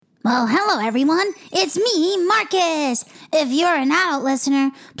Well, hello everyone. It's me, Marcus. If you're an adult listener,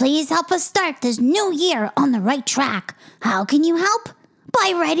 please help us start this new year on the right track. How can you help?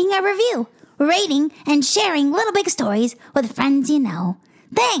 By writing a review, rating, and sharing Little Big Stories with friends you know.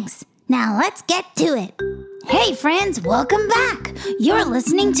 Thanks. Now let's get to it. Hey friends, welcome back. You're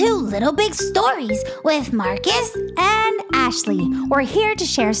listening to Little Big Stories with Marcus and Ashley. We're here to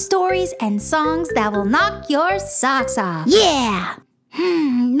share stories and songs that will knock your socks off. Yeah.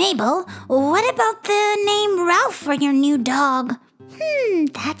 Mabel, what about the name Ralph for your new dog?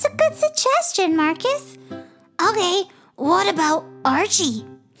 That's a good suggestion, Marcus. Okay, what about Archie?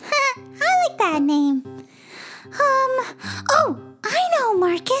 I like that name. I know,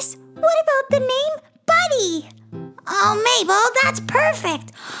 Marcus. What about the name Buddy? Oh, Mabel, that's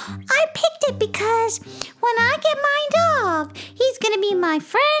perfect. I picked it because when I get my dog, he's gonna be my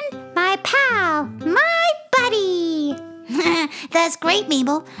friend, my pal, my buddy. That's great,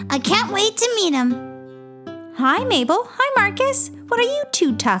 Mabel. I can't wait to meet him. Hi, Mabel. Hi, Marcus. What are you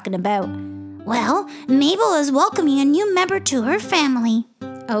two talking about? Well, Mabel is welcoming a new member to her family.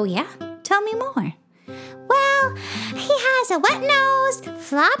 Oh, yeah? Tell me more. Well, he has a wet nose,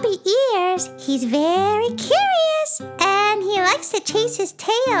 floppy ears, he's very curious, and he likes to chase his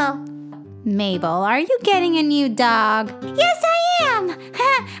tail. Mabel, are you getting a new dog? Yes, I am. And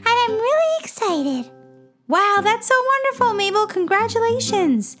I'm really excited. Wow, that's so wonderful, Mabel.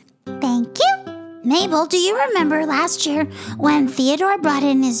 Congratulations. Thank you. Mabel, do you remember last year when Theodore brought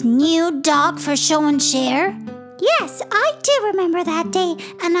in his new dog for show and share? Yes, I do remember that day,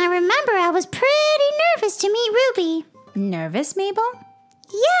 and I remember I was pretty nervous to meet Ruby. Nervous, Mabel?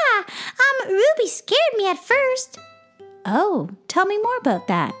 Yeah, Ruby scared me at first. Oh, tell me more about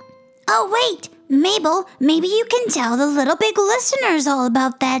that. Oh, wait, Mabel, maybe you can tell the Little Big listeners all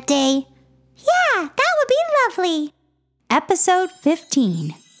about that day. Yeah, that would be lovely. Episode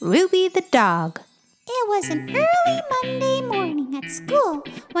 15, Ruby the Dog. It was an early Monday morning at school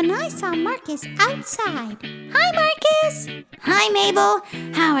when I saw Marcus outside. Hi, Marcus. Hi, Mabel.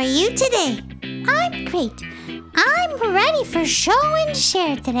 How are you today? I'm great. I'm ready for show and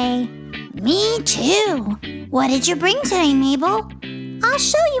share today. Me too. What did you bring today, Mabel? I'll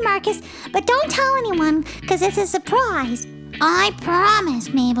show you, Marcus, but don't tell anyone because it's a surprise. I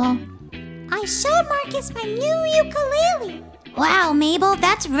promise, Mabel. I showed Marcus my new ukulele. Wow, Mabel,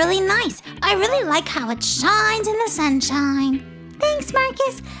 that's really nice. I really like how it shines in the sunshine. Thanks,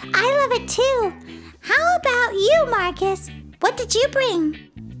 Marcus. I love it too. How about you, Marcus? What did you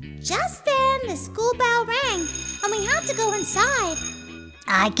bring? Just then, the school bell rang, and we had to go inside.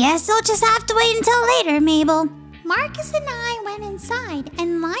 I guess I'll just have to wait until later, Mabel. Marcus and I went inside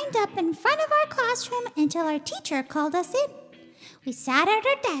and lined up in front of our classroom until our teacher called us in. We sat at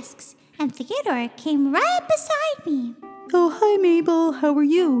our desks, and Theodore came right beside me. Oh, hi, Mabel. How are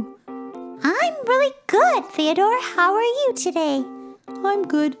you? I'm really good, Theodore. How are you today? I'm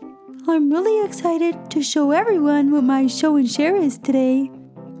good. I'm really excited to show everyone what my show and share is today.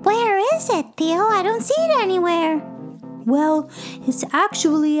 Where is it, Theo? I don't see it anywhere. Well, it's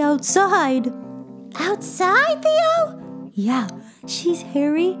actually outside. Outside, Theo? Yeah, she's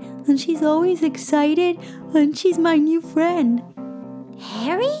hairy and she's always excited and she's my new friend.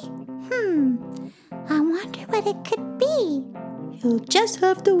 Harry? I wonder what it could be. You'll just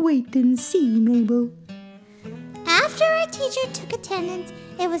have to wait and see, Mabel. After our teacher took attendance,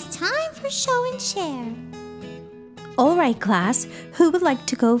 it was time for show and share. All right, class. Who would like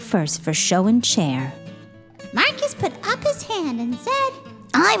to go first for show and share? Marcus put up his hand and said,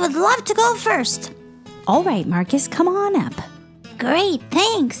 I would love to go first. All right, Marcus, come on up. Great,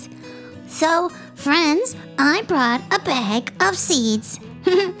 thanks. So, friends, I brought a bag of seeds.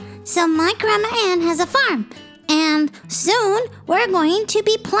 So my Grandma Ann has a farm, and soon we're going to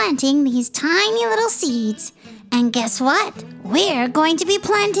be planting these tiny little seeds. And guess what? We're going to be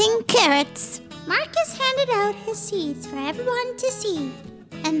planting carrots. Marcus handed out his seeds for everyone to see.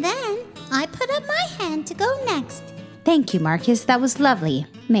 And then I put up my hand to go next. Thank you, Marcus. That was lovely.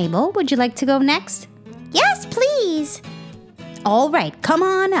 Mabel, would you like to go next? Yes, please. All right, come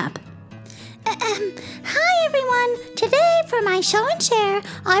on up. Hi, everyone. Today, for my show and share,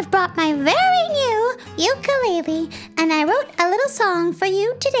 I've brought my very new ukulele, and I wrote a little song for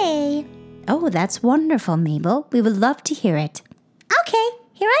you today. Oh, that's wonderful, Mabel. We would love to hear it. Okay,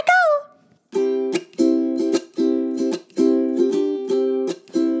 here I go.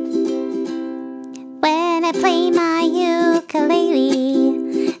 When I play my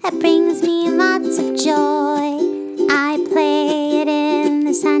ukulele, it brings me lots of joy. I play it in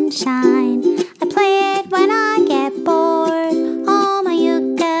the sunshine. I play it when I get bored. Oh, my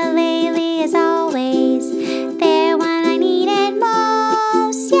ukulele is always there when I need it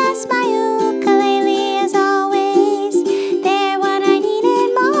most. Yes,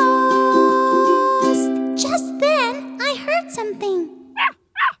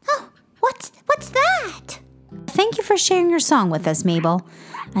 song with us, Mabel.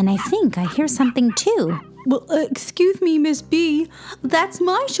 And I think I hear something too. Well, excuse me, Miss B. That's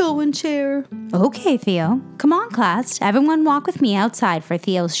my show and share. Okay, Theo. Come on, class. Everyone walk with me outside for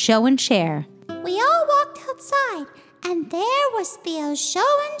Theo's show and share. We all walked outside, and there was Theo's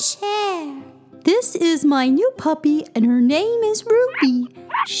show and share. This is my new puppy, and her name is Ruby.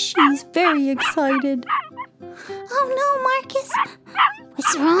 She's very excited. Oh no, Marcus.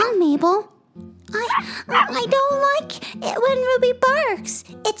 What's wrong, Mabel? I don't like it when Ruby barks.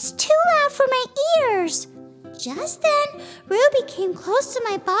 It's too loud for my ears. Just then, Ruby came close to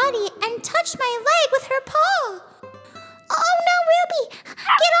my body and touched my leg with her paw. Oh no, Ruby!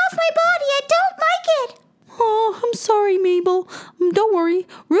 Get off my body! I don't like it! Oh, I'm sorry, Mabel. Don't worry.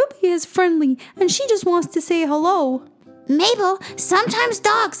 Ruby is friendly, and she just wants to say hello. Mabel, sometimes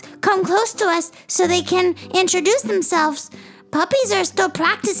dogs come close to us so they can introduce themselves. Puppies are still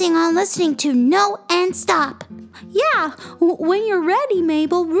practicing on listening to No and Stop. Yeah, when you're ready,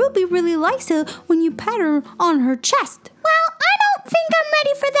 Mabel, Ruby really likes it when you pat her on her chest. Well, I don't think I'm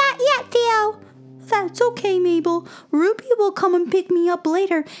ready for that yet, Theo. That's okay, Mabel. Ruby will come and pick me up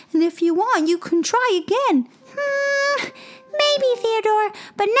later, and if you want, you can try again. Maybe, Theodore,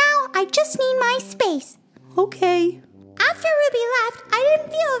 but now I just need my space. Okay. After Ruby left, I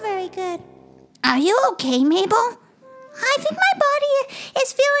didn't feel very good. Are you okay, Mabel? I think my body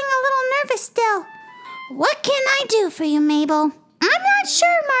is feeling a little nervous still. What can I do for you, Mabel? I'm not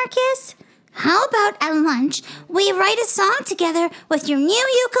sure, Marcus. How about at lunch we write a song together with your new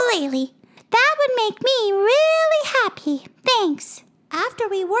ukulele? That would make me really happy. Thanks. After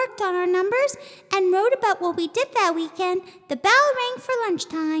we worked on our numbers and wrote about what we did that weekend, the bell rang for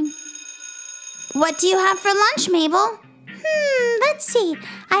lunchtime. What do you have for lunch, Mabel? Let's see.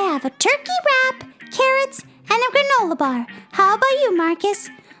 I have a turkey wrap, carrots, and a granola bar. How about you, Marcus?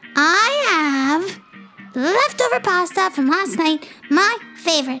 I have leftover pasta from last night, my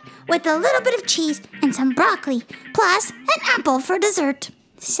favorite, with a little bit of cheese and some broccoli, plus an apple for dessert.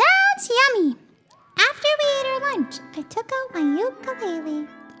 Sounds yummy. After we ate our lunch, I took out my ukulele.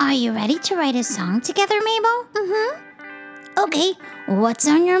 Are you ready to write a song together, Mabel? Mm-hmm. Okay, what's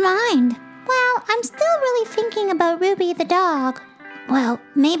on your mind? Well, I'm still really thinking about Ruby the dog. Well,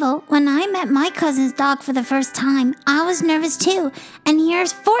 Mabel, when I met my cousin's dog for the first time, I was nervous too. And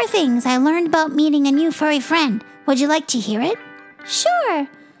here's 4 things I learned about meeting a new furry friend. Would you like to hear it? Sure.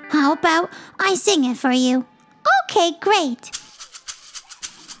 How about I sing it for you? Okay, great.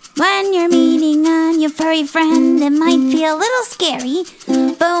 When you're meeting a new furry friend, it might feel a little scary.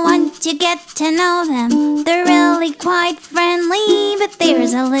 But once you get to know them, they're really quite friendly. But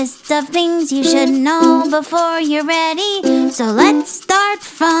there's a list of things you should know before you're ready. So let's start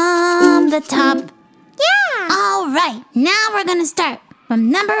from the top. Yeah! Alright, now we're gonna start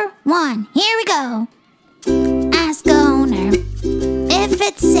from number 1. Here we go. Ask owner if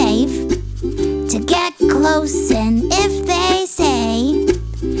it's safe to get close, and if they say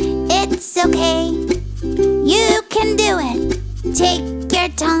it's okay, you can do it. Take your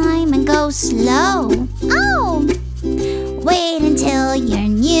time and go slow. Oh! Wait until your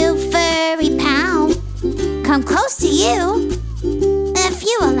new furry pal come close to you, if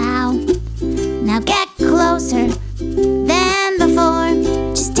you allow. Now get closer than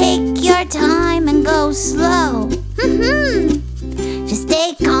before. Just take your time and go slow. Just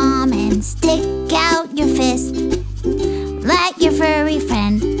stay calm and stick out your fist. Let your furry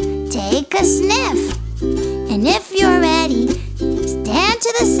friend take a sniff. And if you're ready, stand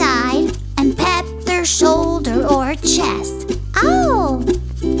to the side and pat their shoulder or chest. Oh!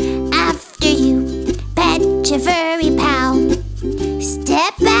 After you pet your furry pal,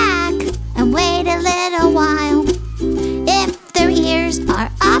 step back and wait a little while. If their ears are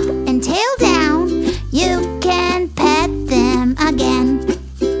up and tail down, you can pet them again.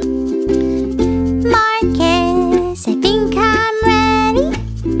 Marcus, I think I'm ready.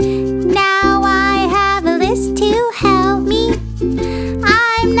 Now I have a list to help me.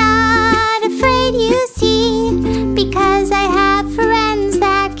 I'm not afraid, you see, because I have friends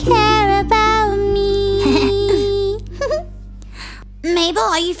that care about me. Mabel,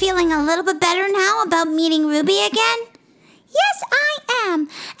 are you feeling a little bit better now about meeting Ruby again? Yes, I am.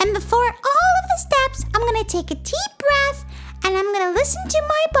 And before all of the steps, I'm going to take a deep breath and I'm going to listen to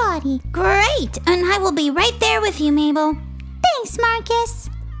my body. Great, and I will be right there with you, Mabel. Thanks, Marcus.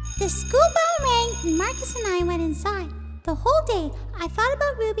 The school bell rang and Marcus and I went inside. The whole day, I thought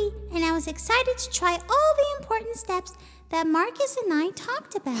about Ruby and I was excited to try all the important steps that Marcus and I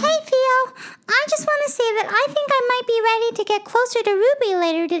talked about. Hey, Theo, I just want to say that I think I might be ready to get closer to Ruby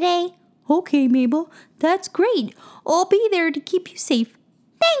later today. Okay, Mabel, that's great. I'll be there to keep you safe.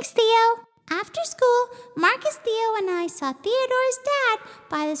 Thanks, Theo. After school, Marcus, Theo, and I saw Theodore's dad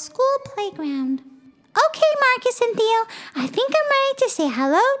by the school playground. Okay, Marcus and Theo, I think I'm ready to say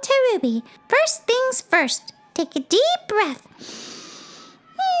hello to Ruby. First things first, take a deep breath.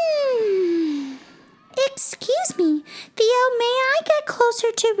 Excuse me, Theo, may I get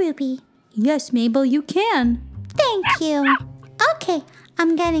closer to Ruby? Yes, Mabel, you can. Thank you. Okay,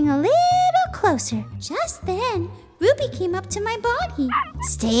 I'm getting a little closer. Just then, Ruby came up to my body.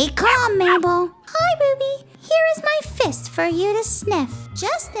 Stay calm, Mabel. Hi, Ruby. Here is my fist for you to sniff.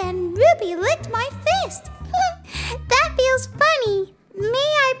 Just then, Ruby licked my fist. That feels funny. May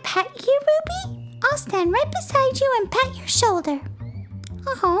I pet you, Ruby? I'll stand right beside you and pet your shoulder.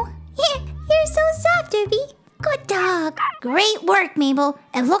 Oh, you're so soft, Ruby. Good dog. Great work, Mabel.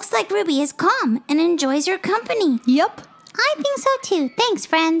 It looks like Ruby is calm and enjoys your company. Yep. I think so too. Thanks,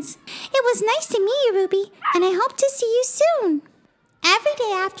 friends. It was nice to meet you, Ruby, and I hope to see you soon. Every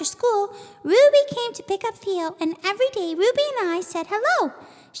day after school, Ruby came to pick up Theo, and every day Ruby and I said hello.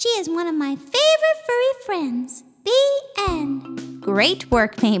 She is one of my favorite furry friends. The end. Great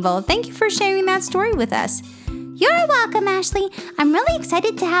work, Mabel. Thank you for sharing that story with us. You're welcome, Ashley. I'm really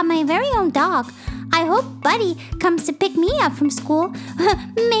excited to have my very own dog. I hope Buddy comes to pick me up from school.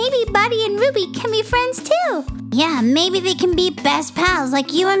 Maybe Buddy and Ruby can be friends too. Yeah, maybe they can be best pals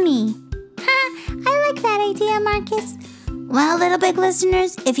like you and me. I like that idea, Marcus. Well, Little Big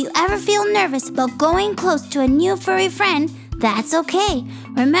listeners, if you ever feel nervous about going close to a new furry friend, that's okay.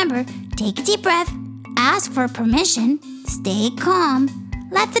 Remember, take a deep breath, ask for permission, stay calm,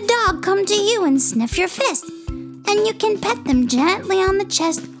 let the dog come to you and sniff your fist. And you can pet them gently on the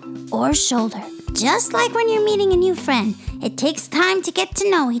chest or shoulder. Just like when you're meeting a new friend, it takes time to get to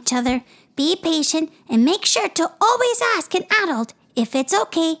know each other. Be patient and make sure to always ask an adult if it's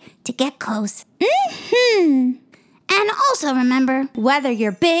okay to get close. And also remember, Whether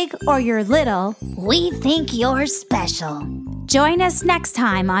you're big or you're little, we think you're special. join us next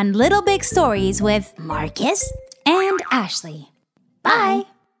time on Little Big Stories with Marcus, and Ashley. bye.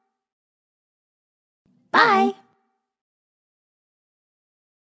 Bye.